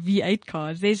muscle V8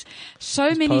 cars. There's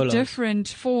so many polos. different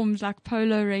forms, like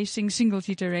polo racing,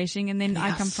 single-seater racing, and then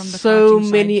I come from the so karting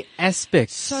side. many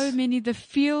aspects. So many. The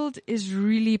field is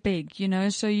really big,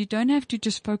 so you don't have to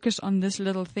just focus on this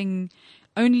little thing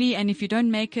only, and if you don't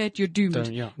make it, you're doomed.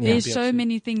 There's Yeah. so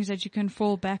many things that you can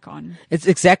fall back on. It's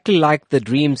exactly like the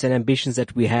dreams and ambitions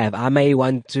that we have. I may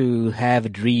want to have a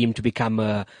dream to become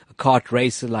a kart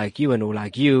racer like you or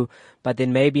like you, but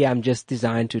then maybe I'm just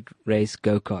designed to race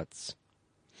go-karts.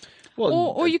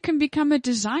 Or you can become a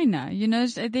designer. You know,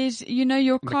 there's, you know,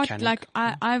 your cart, Mechanic.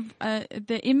 like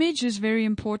the image is very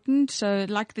important. So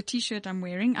like the t-shirt I'm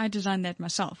wearing, I designed that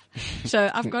myself.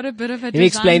 So I've got a bit of a Let design me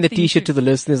explain the thing t-shirt to too. the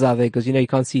listeners out there, because you know you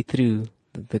can't see through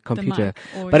the computer. mic.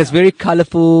 Oh, But it's yeah. very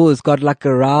colorful. It's got like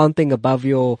a round thing above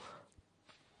your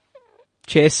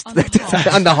chest. On the heart.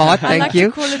 On the heart, I thank like you.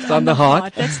 to call it It's on the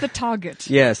heart. That's the target.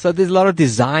 Yeah, so there's a lot of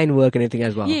design work and everything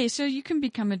as well. Yeah, so you can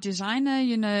become a designer.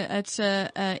 You know, it's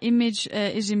image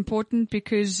is important,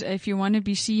 because if you want to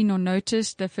be seen or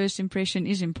noticed, the first impression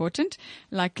is important.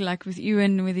 Like with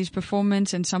Ewan with his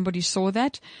performance, and somebody saw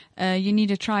that. You need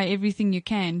to try everything you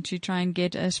can to try and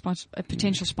get a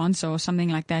potential sponsor or something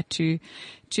like that to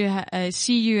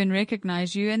see you and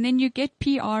recognize you. And then you get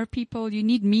PR people. You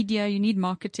need media. You need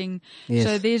marketing. Yes.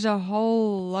 So there's a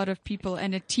whole lot of people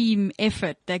and a team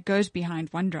effort that goes behind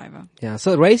one driver. Yeah,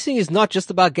 so racing is not just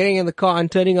about getting in the car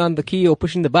and turning on the key or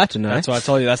pushing the button, right? That's why I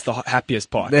told you that's the happiest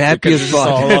part. The happiest Because there's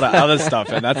part. a lot of other stuff,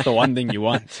 and that's the one thing you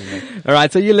want. You know? All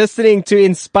right, so you're listening to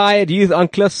Inspired Youth on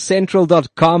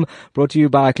cliffcentral.com, brought to you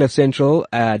by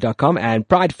cliffcentral.com and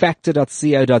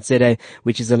pridefactor.co.za,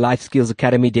 which is a life skills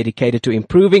academy dedicated to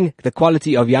improving the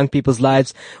quality of young people's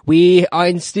lives. We are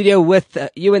in studio with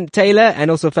Ewan Taylor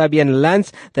and also Fabian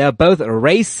Lantz. They are both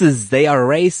racers. They are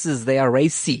racers. They are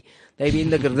racy. They've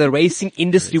been in the racing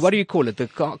industry. What do you call it? The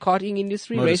karting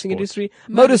industry? Racing Motorsport. industry?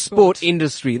 Motorsport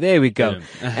industry. There we go.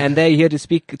 And they're here to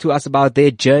speak to us about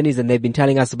their journeys, and they've been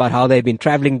telling us about how they've been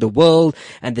traveling the world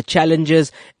and the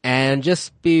challenges. And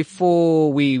just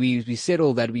before we said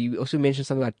all that, we also mentioned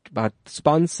something about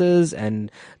sponsors.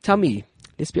 And tell me,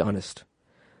 let's be honest,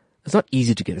 it's not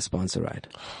easy to get a sponsor, right?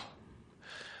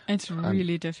 It's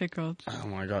really difficult. Oh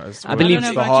my God. It's, I believe I don't know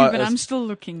it's the about you, hard- but I'm it's- still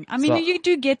looking. I mean, so- you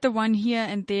do get the one here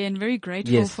and there, and very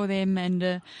grateful Yes. for them.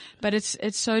 But it's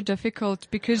so difficult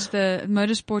because the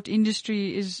motorsport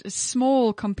industry is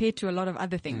small compared to a lot of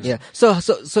other things. Yeah. So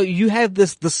you have the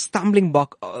stumbling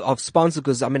block of sponsor,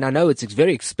 because I mean, I know it's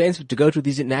very expensive to go to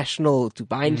these to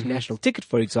buy an international ticket,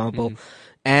 for example,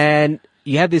 and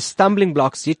you have these stumbling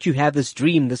blocks, yet you have this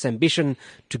dream, this ambition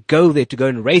to go there, to go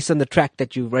and race on the track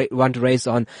that you want to race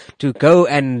on, to go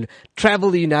and travel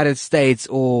the United States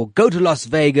or go to Las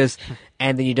Vegas,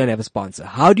 and then you don't have a sponsor.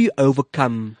 How do you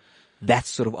overcome that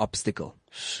sort of obstacle?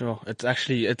 Sure. It's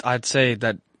actually, I'd say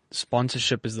that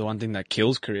sponsorship is the one thing that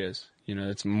kills careers. You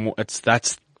know,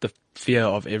 that's the fear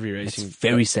of every racing. It's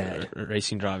very sad.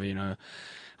 Racing driver, you know.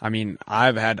 I mean,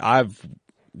 I've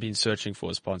been searching for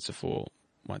a sponsor for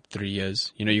 3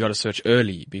 years. You know, you got to search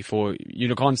early before,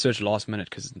 you can't search last minute,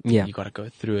 because you got to go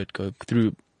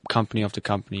through company after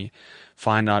company,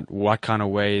 find out what kind of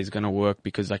way is going to work,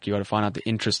 because like you got to find out the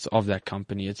interests of that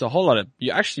company. It's a whole lot of,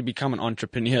 you actually become an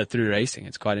entrepreneur through racing.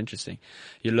 It's quite interesting.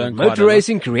 You learn quite a Motor lot.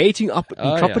 racing, creating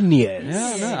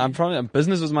entrepreneurs. Yeah, no,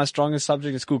 business was my strongest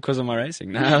subject in school because of my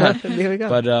racing. No. There we go.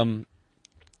 But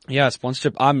yeah,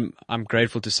 sponsorship. I'm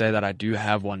grateful to say that I do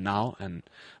have one now, and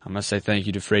I must say thank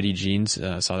you to Freddie Jeans,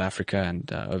 South Africa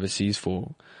and overseas,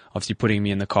 for obviously putting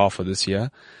me in the car for this year,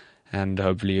 and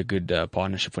hopefully a good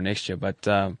partnership for next year. But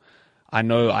I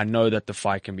know that the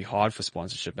fight can be hard for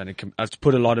sponsorship, and it's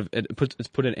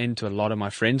put an end to a lot of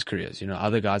my friends' careers. You know,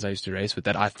 other guys I used to race with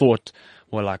that I thought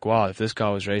were like, wow, if this guy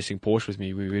was racing Porsche with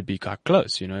me, we would be quite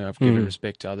close. You know, I've given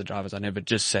respect to other drivers. I never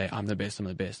just say I'm the best.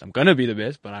 I'm going to be the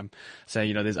best, but I'm saying,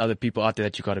 you know, there's other people out there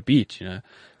that you got to beat. You know,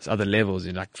 there's other levels.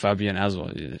 You know, like Fabian as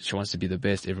well. She wants to be the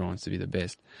best. Everyone wants to be the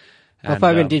best. Well, And,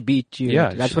 Fabian did beat you. yeah,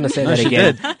 I just she- want to say no, that she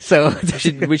again. did. So,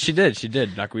 which she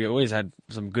did. Like, we always had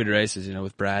some good races, you know,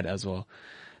 with Brad as well.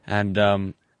 And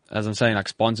as I'm saying, like,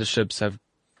 sponsorships have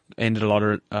ended a lot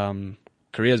of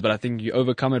careers, but I think you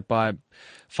overcome it by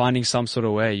finding some sort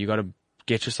of way. You got to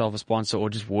get yourself a sponsor, or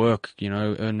just work, you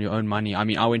know, earn your own money. I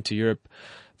mean, I went to Europe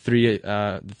 3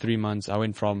 months. I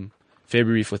went from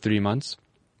February for 3 months,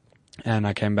 and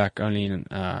I came back only in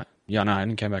I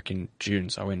didn't come back in June,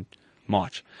 so I went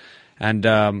March. And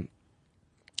I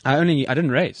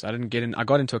didn't race. I didn't get in. I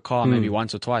got into a car maybe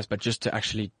once or twice, but just to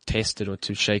actually test it or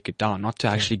to shake it down, not to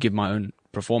actually give my own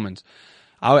performance.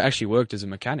 I actually worked as a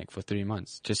mechanic for 3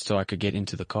 months just so I could get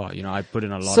into the car. You know, I put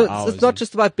in a lot of hours. So it's not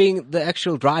just about being the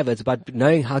actual driver. It's about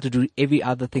knowing how to do every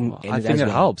other thing. I think it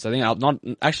helps. I think not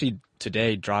actually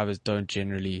today drivers don't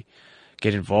generally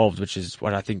get involved, which is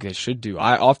what I think they should do.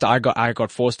 After I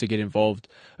got forced to get involved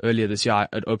earlier this year,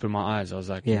 it opened my eyes. I was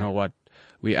like, you know what?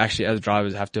 We actually, as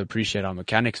drivers, have to appreciate our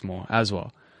mechanics more as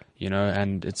well, you know,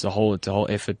 and it's a whole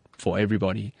effort for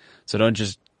everybody. So don't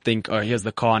just think, oh, here's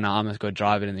the car now, I must go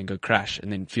drive it and then go crash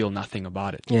and then feel nothing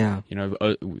about it. Yeah. You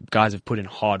know, guys have put in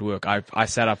hard work. I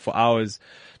sat up for hours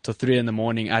till 3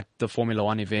 a.m. at the Formula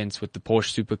One events with the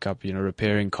Porsche Super Cup, you know,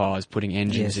 repairing cars, putting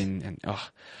engines in, and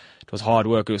it was hard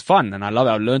work. It was fun, and I love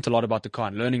it. I learned a lot about the car,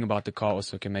 and learning about the car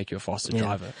also can make you a faster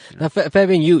driver. You know? Now,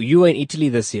 Fabian, you were in Italy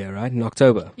this year, right? In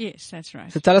October. Yes, that's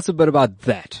right. So tell us a bit about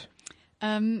that.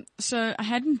 So I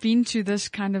hadn't been to this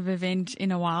kind of event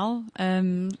in a while.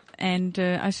 And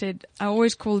I said, I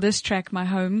always call this track my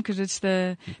home because it's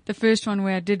the first one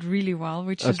where I did really well,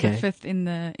 which is the 5th in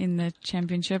the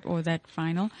championship or that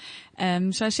final.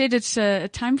 So I said it's a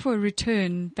time for a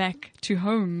return back to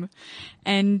home.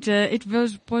 And it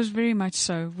was very much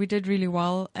so. We did really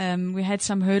well. We had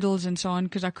some hurdles and so on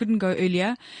because I couldn't go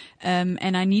earlier.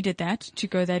 And I needed that to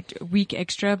go that week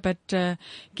extra. But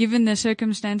given the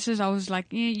circumstances, I was like,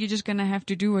 you're just going to have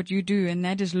to do what you do. And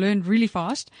that is learn really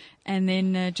fast and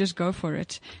then just go for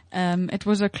it. It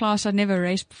was a class I'd never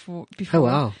raced before. Oh,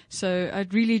 wow. So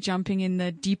I'd really jumping in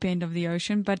the deep end of the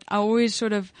ocean. But I always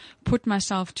sort of put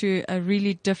myself to a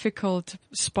really difficult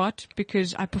spot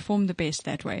because I perform the best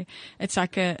that way. It's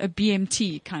like a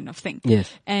BMT kind of thing.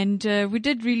 Yes. And we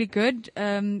did really good.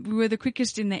 We were the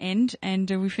quickest in the end, and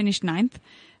we finished 9th.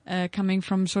 Coming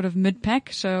from sort of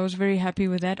mid-pack, so I was very happy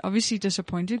with that. Obviously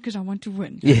disappointed because I want to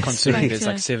win. Yes. Considering But, there's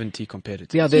like 70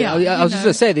 competitors. Yeah, I was just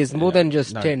going to say, there's more than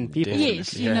just 10 people. definitely.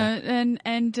 Yes, you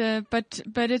know,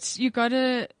 but it's, you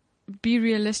gotta be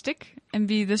realistic and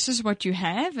this is what you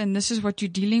have and this is what you're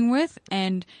dealing with,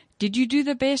 and did you do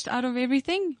the best out of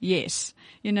everything? Yes.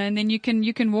 You know, and then you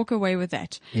can walk away with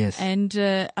that. Yes. And,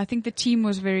 I think the team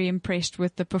was very impressed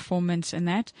with the performance and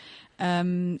that.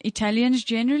 Italians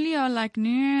generally are like,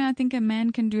 no, I think a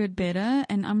man can do it better.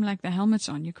 And I'm like, the helmet's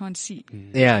on, you can't see.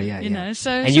 Yeah. You know, so.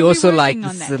 And so you we're also like, working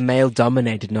on this that. is a male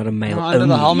dominated, not a male No, under only.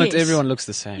 the helmet, Yes. everyone looks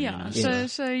the same. Yeah. You know?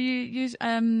 So you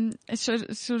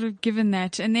sort of given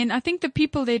that. And then I think the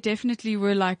people there definitely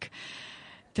were like,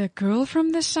 the girl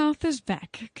from the south is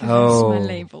back. 'Cause that's my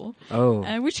label.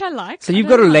 Which I like. So I you've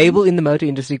don't got a mind. label in the motor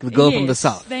industry, the girl from the Yes,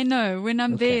 south. They know. When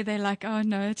I'm Okay. there, they're like, oh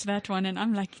no, it's that one. And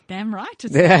I'm like, damn right,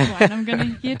 it's that one.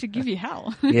 I'm here to give you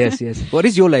hell. Yes. What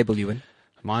is your label, Ewan?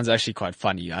 Mine's actually quite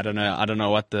funny. I don't know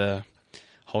what the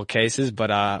whole case is, but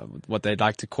what they'd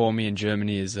like to call me in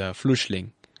Germany is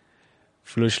Flüchtling.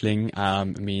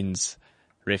 Flüchtling means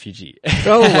refugee.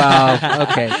 Oh wow.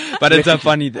 Okay. But it's a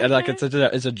funny, like it's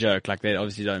a joke. Like they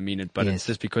obviously don't mean it, but Yes. it's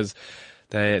just because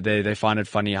they find it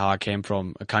funny how I came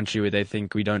from a country where they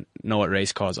think we don't know what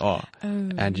race cars are,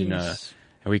 and you know,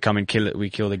 and we come and kill it.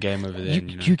 We kill the game over there.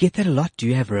 Do you get that a lot? Do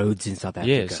you have roads in South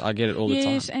Africa? Yes, I get it all the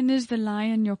time. Yes, and is the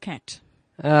lion your cat?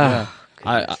 I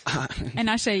And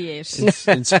I say yes.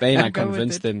 in Spain, I Go with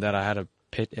convinced it. them that I had a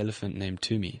pet elephant named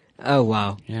Tumi. Oh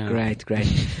wow. Yeah. Great.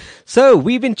 So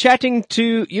we've been chatting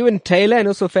to Ewan Taylor and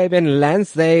also Fabian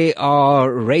Lance. They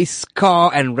are race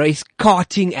car and race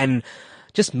karting and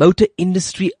just motor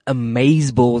industry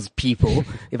amazeballs people,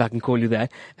 if I can call you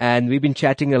that. And we've been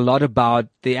chatting a lot about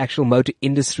the actual motor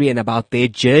industry and about their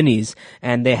journeys.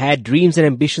 And they had dreams and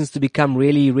ambitions to become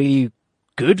really, really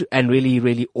good and really,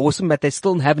 really awesome, but they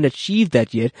still haven't achieved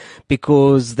that yet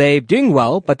because they're doing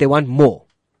well, but they want more.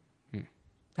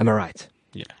 Am I right?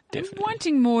 Yeah, definitely.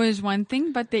 Wanting more is one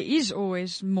thing, but there is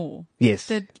always more. Yes.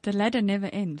 The ladder never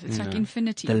ends. It's like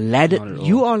infinity. The ladder, Not at all.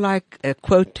 you are like a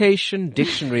quotation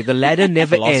dictionary. The ladder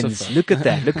never ends. Philosopher. Look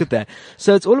at that.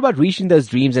 So it's all about reaching those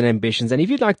dreams and ambitions. And if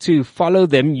you'd like to follow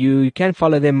them, you can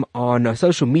follow them on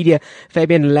social media.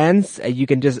 Fabian Lance, you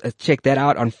can just check that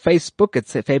out on Facebook.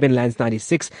 It's Fabian Lance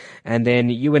 96, and then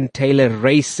Ewan Taylor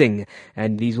Racing.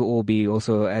 And these will all be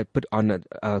also put on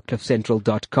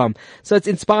cliffcentral.com. So it's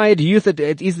inspired youth.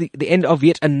 It is the end of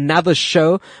yet another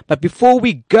show. But before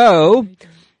we go,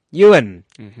 Ewan,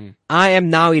 I am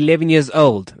now 11 years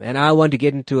old and I want to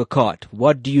get into a kart.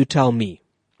 What do you tell me?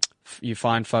 You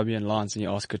find Fabian Lance and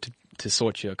you ask her to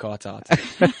sort your cart out,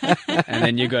 and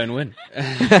then you go and win.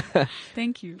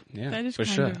 Thank you. Yeah, That is for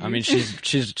kind sure. of I you. mean,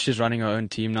 she's running her own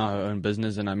team now, her own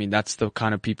business, and I mean that's the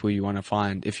kind of people you want to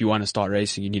find if you want to start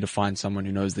racing. You need to find someone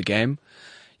who knows the game.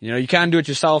 You know, you can do it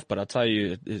yourself, but I'll tell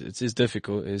you, it's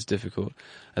difficult. It is difficult,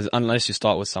 unless you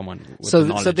start with someone. With So the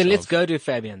knowledge then let's of- go to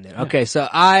Fabian then. Okay, so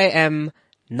I am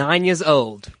 9 years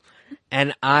old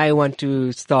and I want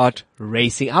to start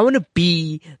racing. I want to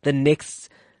be the next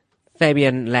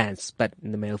Fabian Lance, but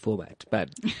in the male format. But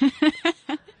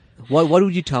what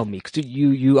would you tell me? Because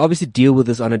you obviously deal with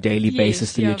this on a daily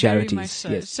basis through your very charities. much so.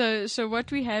 Yes. So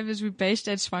what we have is we're based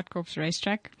at Swartkorps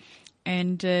Racetrack.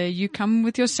 And you come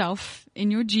with yourself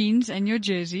in your jeans and your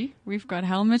jersey. We've got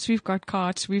helmets, we've got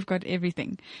carts, we've got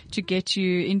everything to get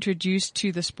you introduced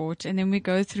to the sport. And then we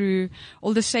go through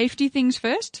all the safety things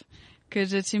first,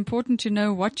 because it's important to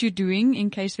know what you're doing in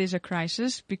case there's a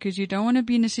crisis, because you don't want to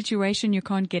be in a situation you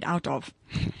can't get out of.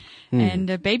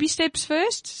 And baby steps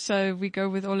first. So we go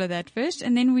with all of that first,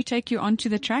 and then we take you onto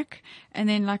the track. And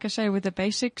then, like I say, with the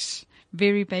basics,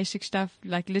 very basic stuff,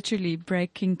 like literally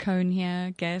braking cone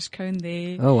here, gas cone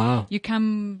there. Oh, wow. You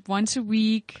come once a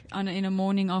week in a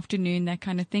morning, afternoon, that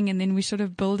kind of thing. And then we sort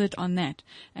of build it on that.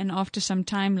 And after some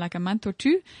time, like a month or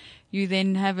two, you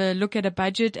then have a look at a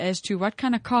budget as to what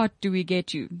kind of cart do we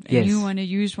get you. And Yes. you want to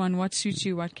use one. What suits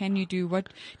you? What can you do? What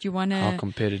do you want to? How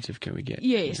competitive can we get?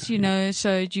 Yes, you know,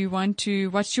 so do you want to,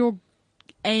 what's your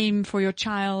aim for your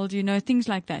child, you know, things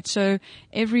like that. So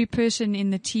every person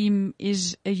in the team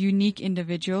is a unique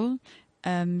individual.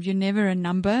 You're never a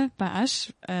number by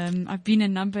us. I've been a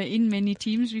number in many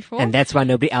teams before. And that's why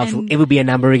nobody else will And- ever be a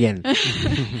number again.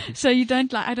 So you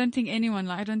don't I don't think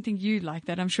I don't think you like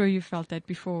that. I'm sure you felt that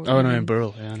before. Oh, no, in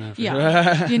Burrell. Yeah, no. for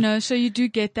Yeah, sure. you know, so you do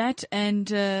get that, and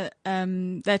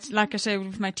that's like I say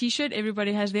with my T-shirt.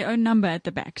 Everybody has their own number at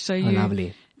the back, so you.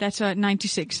 lovely. That's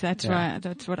 96. That's Yeah.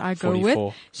 that's what I go 44.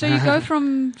 with. So you go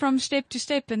from step to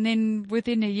step, and then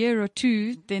within a year or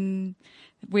two, then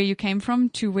where you came from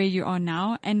to where you are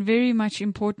now. And very much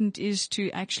important is to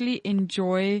actually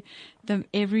enjoy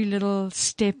every little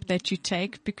step that you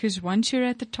take, because once you're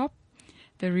at the top,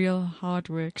 the real hard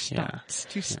work starts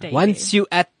to stay. Once there. you're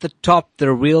at the top,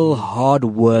 the real hard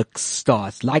work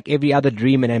starts. Like every other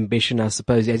dream and ambition, I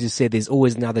suppose, as you said, there's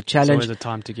always another It's challenge. always a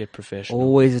time to get professional.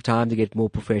 Always a time to get more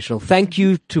professional. Thank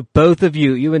you to both of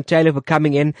you, you and Taylor, for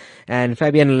coming in, and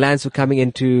Fabian and Lance for coming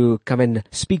in to come and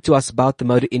speak to us about the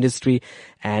motor industry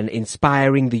and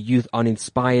inspiring the youth on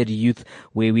Inspired Youth,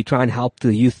 where we try and help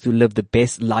the youth to live the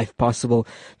best life possible.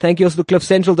 Thank you also to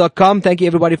CliffCentral.com. Thank you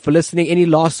everybody for listening. Any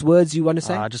last words you want to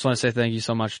say? I just want to say thank you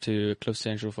so much to Cliff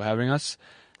Central for having us,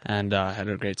 and had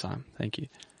a great time. Thank you.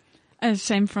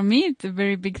 Same from me. It's a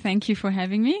very big thank you for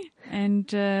having me.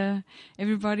 And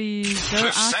everybody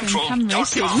go out and come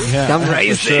racing. Come For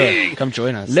racing. sure. Come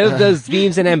join us. Live those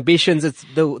dreams and ambitions. It's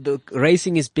the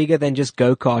racing is bigger than just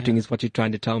go-karting is what you're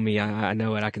trying to tell me. I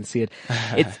know it. I can see it.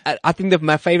 I think that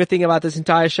my favorite thing about this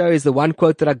entire show is the one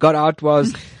quote that I got out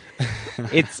was,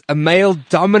 it's a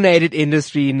male-dominated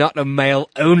industry, not a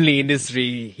male-only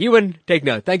industry. Ewan, take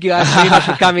note. Thank you guys very much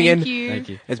for coming in. Thank you. Thank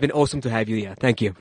you. It's been awesome to have you here. Thank you.